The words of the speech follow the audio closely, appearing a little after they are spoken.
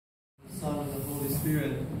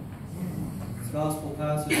Spirit. This gospel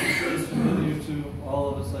passage is familiar to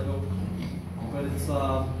all of us, I hope, but it's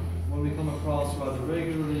one we come across rather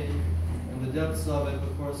regularly, and the depths of it,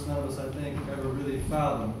 of course, none of us, I think, ever really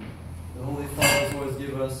fathom. The Holy Fathers always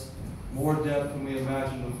give us more depth than we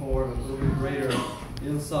imagined before, and a little bit greater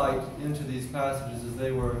insight into these passages as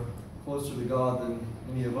they were closer to God than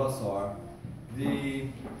any of us are.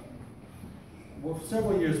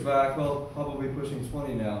 Several years back, well, probably pushing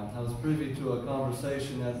 20 now, I was privy to a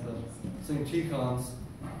conversation at the St. Chicons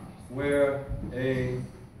where a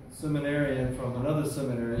seminarian from another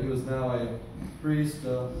seminary, who is now a priest,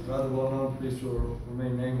 a rather well-known priest who will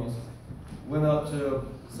remain nameless, went up to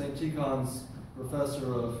St. Chicons'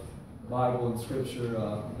 professor of Bible and Scripture,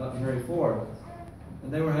 Dr. Mary Ford,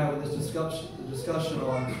 and they were having this discussion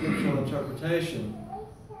on scriptural interpretation.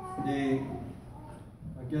 The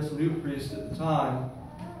new priest at the time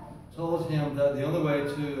told him that the only way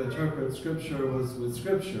to interpret Scripture was with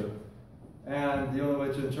Scripture, and the only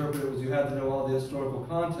way to interpret it was you had to know all the historical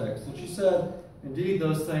context. And she said, indeed,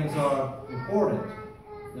 those things are important.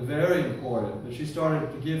 They're very important. But she started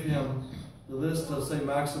to give him the list of St.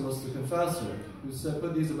 Maximus the Confessor, who said,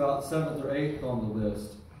 put these about 7th or 8th on the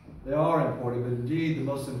list. They are important, but indeed the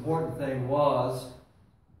most important thing was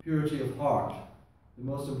purity of heart. The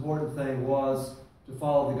most important thing was to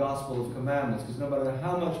follow the Gospel of Commandments, because no matter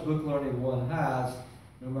how much book learning one has,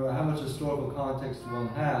 no matter how much historical context one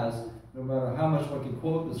has, no matter how much one can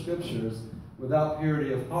quote the Scriptures, without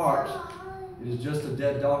purity of heart, it is just a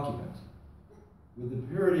dead document. With the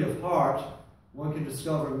purity of heart, one can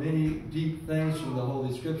discover many deep things from the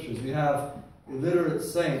Holy Scriptures. We have illiterate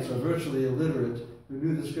saints, or virtually illiterate, who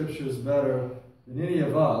knew the Scriptures better than any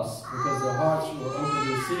of us, because their hearts were open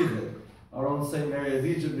to receive it. Our own St. Mary of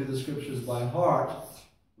Egypt knew the Scriptures by heart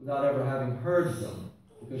without ever having heard them,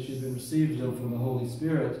 because she had been received them from the Holy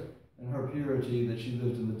Spirit and her purity that she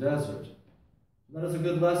lived in the desert. That is a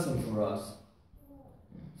good lesson for us.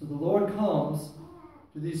 So the Lord comes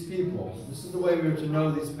to these people. This is the way we are to know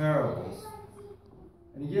these parables.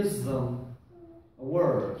 And he gives them a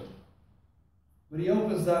word. But he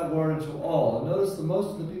opens that word into all. And notice that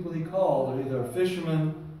most of the people he called are either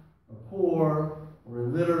fishermen, or poor, or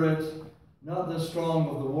illiterate, not the strong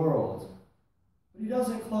of the world. But he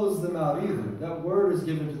doesn't close them out either. That word is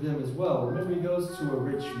given to them as well. Remember, he goes to a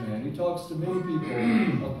rich man. He talks to many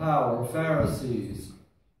people of power, Pharisees.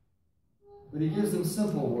 But he gives them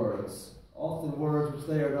simple words, often words which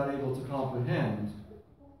they are not able to comprehend.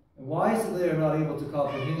 And why is it they are not able to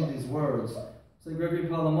comprehend these words? St. Gregory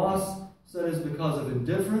Palamas said it is because of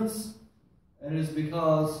indifference, and it is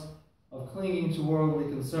because of clinging to worldly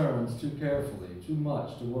concerns too carefully, too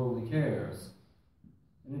much to worldly cares.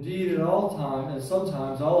 And indeed, at all times, and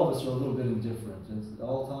sometimes all of us are a little bit indifferent. And at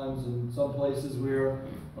all times, in some places, we're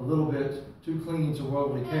a little bit too clinging to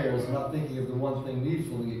worldly cares, not thinking of the one thing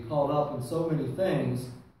needful, and get caught up in so many things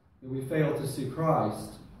that we fail to see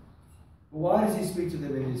Christ. But why does he speak to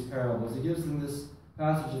them in these parables? He gives them this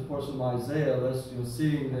passage, of course, from Isaiah, lest,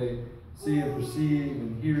 seeing they see and perceive,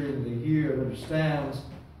 and hearing they hear and understand.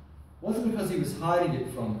 It wasn't because he was hiding it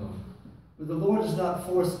from them. But the Lord does not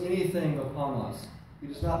force anything upon us. He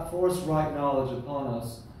does not force right knowledge upon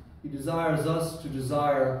us. He desires us to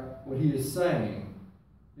desire what he is saying.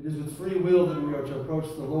 It is with free will that we are to approach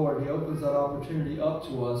the Lord. He opens that opportunity up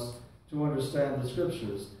to us to understand the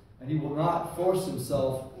Scriptures. And he will not force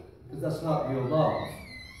himself, because that's not real love.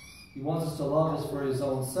 He wants us to love us for his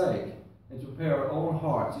own sake and to prepare our own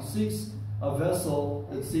hearts. He seeks a vessel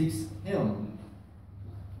that seeks him.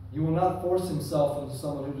 He will not force himself into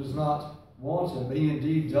someone who does not want him, but he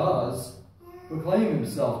indeed does proclaim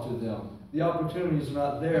himself to them. The opportunities are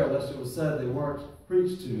not there, lest it was said they weren't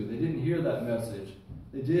preached to. They didn't hear that message.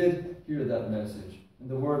 They did hear that message, and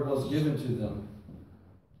the word was given to them.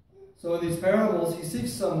 So in these parables, he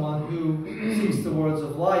seeks someone who seeks the words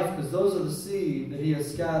of life, because those are the seed that he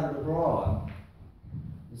has scattered abroad.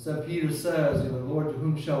 And St. Peter says, Lord, to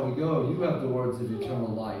whom shall we go? You have the words of eternal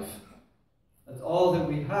life. That's all that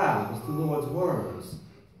we have, is the Lord's words.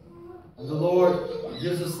 And the Lord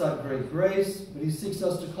gives us that great grace, but he seeks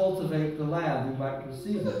us to cultivate the land we might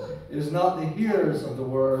receive it. It is not the hearers of the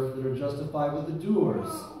word that are justified, but the doers.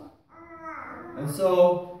 And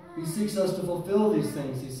so he seeks us to fulfill these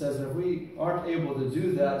things, he says. And if we aren't able to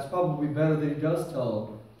do that, it's probably better that he does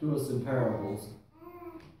tell to us in parables.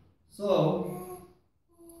 So,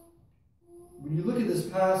 when you look at this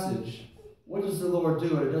passage, what does the Lord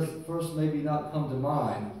do? It does first maybe not come to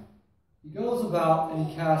mind. He goes about and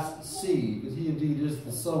he casts seed, because he indeed is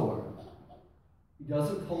the sower. He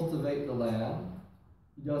doesn't cultivate the land.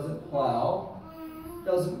 He doesn't plow. He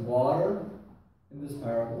doesn't water in this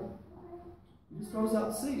parable. He just throws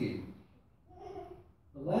out seed.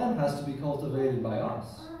 The land has to be cultivated by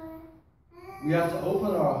us. We have to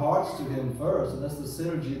open our hearts to him first, and that's the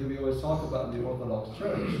synergy that we always talk about in the Orthodox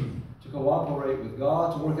Church. To cooperate with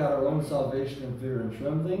God, to work out our own salvation in fear and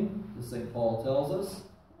trembling, as St. Paul tells us.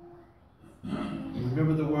 And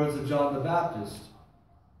remember the words of John the Baptist.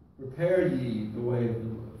 Prepare ye the way of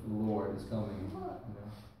the Lord is coming.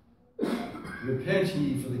 You know? Repent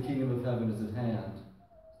ye, for the kingdom of heaven is at hand.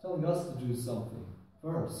 He's telling us to do something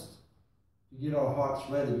first. To get our hearts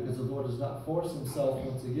ready, because the Lord does not force himself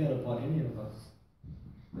once again upon any of us.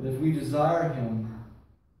 But if we desire him,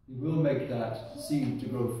 he will make that seed to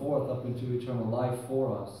grow forth up into eternal life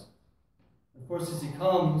for us. Of course, as he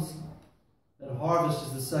comes, that harvest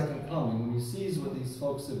is the second coming, when he sees what these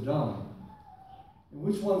folks have done. And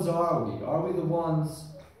which ones are we? Are we the ones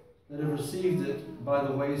that have received it by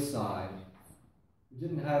the wayside? We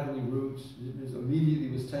didn't have any roots. It immediately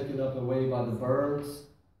was taken up away by the birds.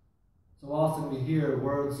 So often we hear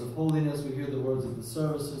words of holiness, we hear the words of the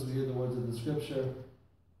services, we hear the words of the scripture,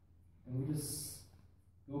 and we just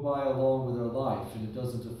go by along with our life, and it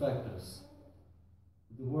doesn't affect us.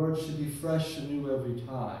 The word should be fresh and new every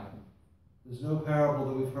time. There's no parable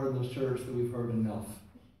that we've heard in this church that we've heard enough.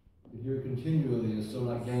 We hear continually and still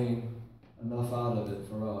not gain enough out of it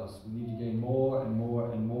for us. We need to gain more and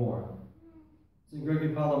more and more. St. Gregory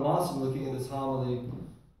Palamas, looking at this homily,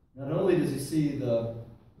 not only does he see the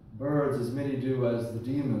birds, as many do, as the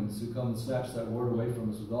demons who come and snatch that word away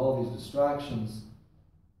from us with all these distractions,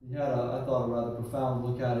 he had, I thought, a rather profound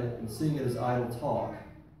look at it and seeing it as idle talk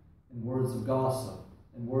and words of gossip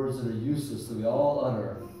and words that are useless that we all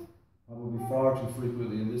utter, probably far too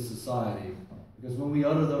frequently in this society. Because when we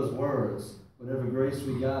utter those words, whatever grace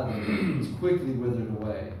we gather is quickly withered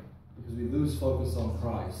away because we lose focus on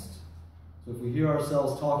Christ. So if we hear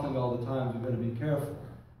ourselves talking all the time, we've got to be careful,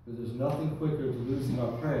 because there's nothing quicker to losing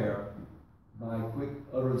our prayer by quick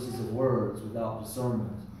utterances of words without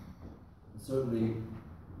discernment. And certainly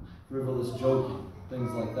frivolous joking,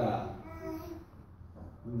 things like that.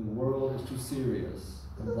 When the world is too serious,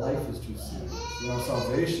 when life is too serious, when our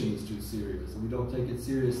salvation is too serious, and we don't take it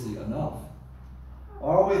seriously enough.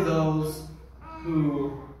 Are we those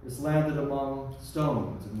who is landed among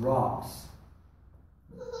stones and rocks?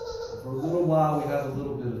 For a little while we have a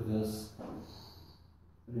little bit of this,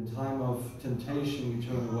 but in time of temptation we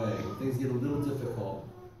turn away. When things get a little difficult,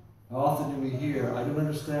 how often do we hear, I don't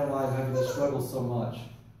understand why I'm having to struggle so much.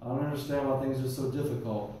 I don't understand why things are so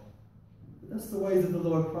difficult. But that's the way that the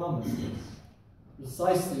Lord promised us.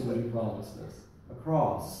 Precisely what he promised us. A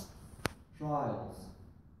cross, trials,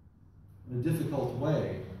 in a difficult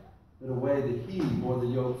way, but a way that he bore the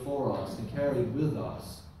yoke for us and carried with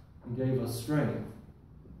us and gave us strength.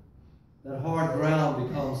 That hard ground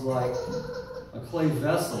becomes like a clay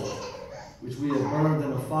vessel which we have burned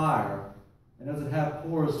in a fire and doesn't have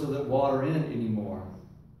pores to let water in anymore.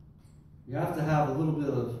 We have to have a little bit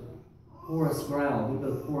of porous ground, a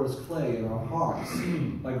little bit of porous clay in our hearts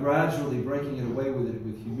by gradually breaking it away with it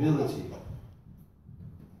with humility,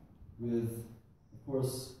 with, of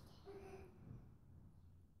course,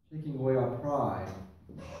 taking away our pride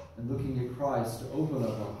and looking at Christ to open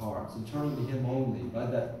up our hearts and turning to him only by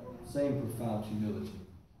that same profound humility,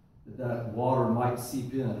 that water might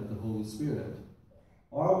seep in of the Holy Spirit.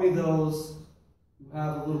 Are we those who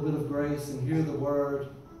have a little bit of grace and hear the word,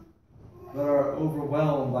 but are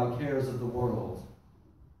overwhelmed by cares of the world?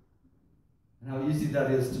 And how easy that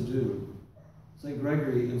is to do. St.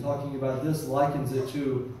 Gregory, in talking about this, likens it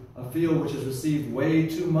to a field which has received way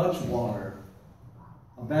too much water,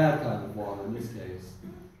 a bad kind of water in this case.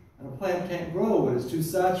 And a plant can't grow when it's too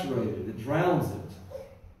saturated. It drowns it.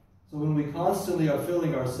 So when we constantly are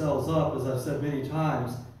filling ourselves up, as I've said many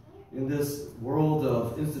times, in this world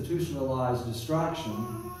of institutionalized distraction,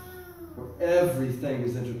 where everything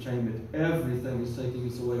is entertainment, everything is taking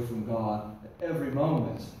us away from God at every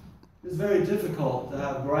moment, it's very difficult to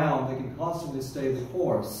have ground that can constantly stay the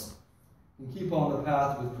course and keep on the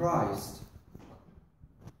path with Christ.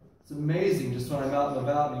 It's amazing just when I'm out and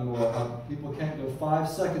about anymore how people can't go 5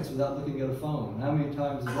 seconds without looking at a phone. How many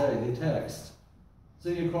times a day they text,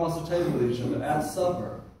 sitting across the table with each other at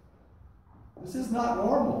supper. This is not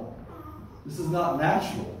normal. This is not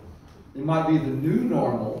natural. It might be the new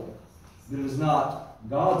normal, but it is not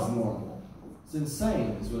God's normal. It's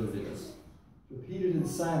insane is what it is. Repeated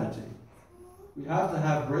insanity. We have to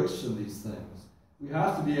have breaks from these things. We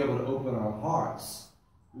have to be able to open our hearts.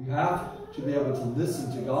 We have to be able to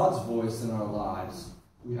listen to God's voice in our lives.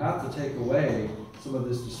 We have to take away some of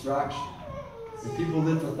this distraction. If people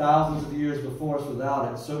lived for thousands of years before us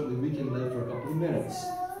without it, certainly we can live for a couple of minutes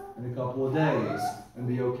in a couple of days and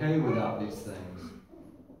be okay without these things.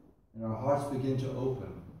 And our hearts begin to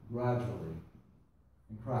open gradually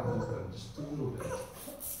and crack open just a little bit.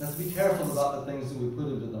 Let's be careful about the things that we put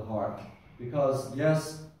into the heart, because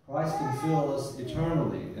yes, Christ can fill us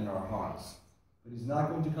eternally in our hearts, but he's not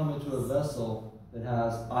going to come into a vessel that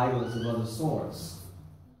has idols of other sorts.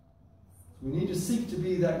 We need to seek to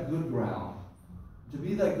be that good ground. To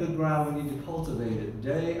be that good ground, we need to cultivate it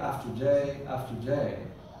day after day after day,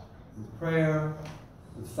 with prayer,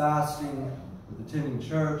 with fasting, with attending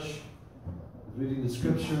church, with reading the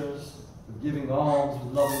scriptures, with giving alms,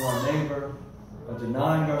 with loving our neighbor, by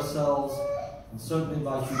denying ourselves, and certainly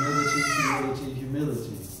by humility, humility,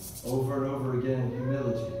 humility, over and over again,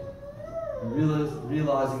 humility, and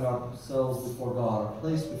realizing ourselves before God, our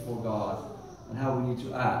place before God, and how we need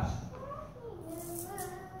to act.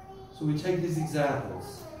 So we take these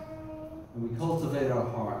examples and we cultivate our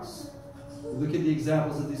hearts. We look at the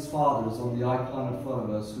examples of these fathers on the icon in front of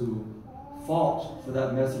us who fought for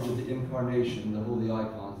that message of the incarnation, the holy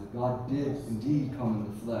icons, that God did indeed come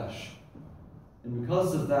in the flesh. And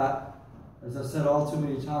because of that, as I've said all too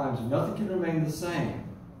many times, nothing can remain the same.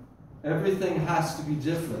 Everything has to be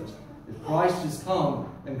different. If Christ has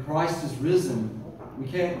come and Christ is risen, we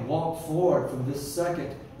can't walk forward from this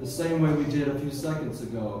second the same way we did a few seconds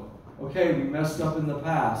ago. Okay, we messed up in the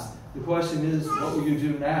past. The question is, what will you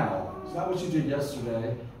do now? It's not what you did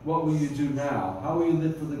yesterday. What will you do now? How will you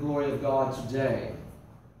live for the glory of God today?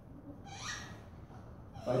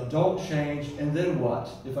 If I don't change, and then what?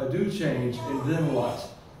 If I do change, and then what?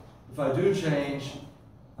 If I do change,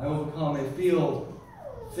 I will become a field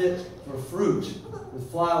fit for fruit, with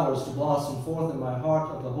flowers to blossom forth in my heart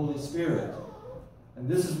of the Holy Spirit. And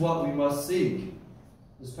this is what we must seek.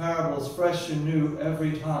 This parable is fresh and new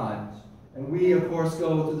every time. And we, of course,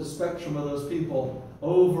 go through the spectrum of those people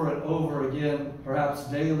over and over again, perhaps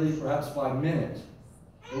daily, perhaps by minute.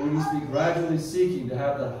 But we need to be gradually seeking to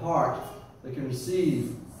have that heart that can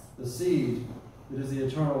receive the seed that is the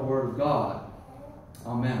eternal Word of God.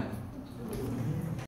 Amen.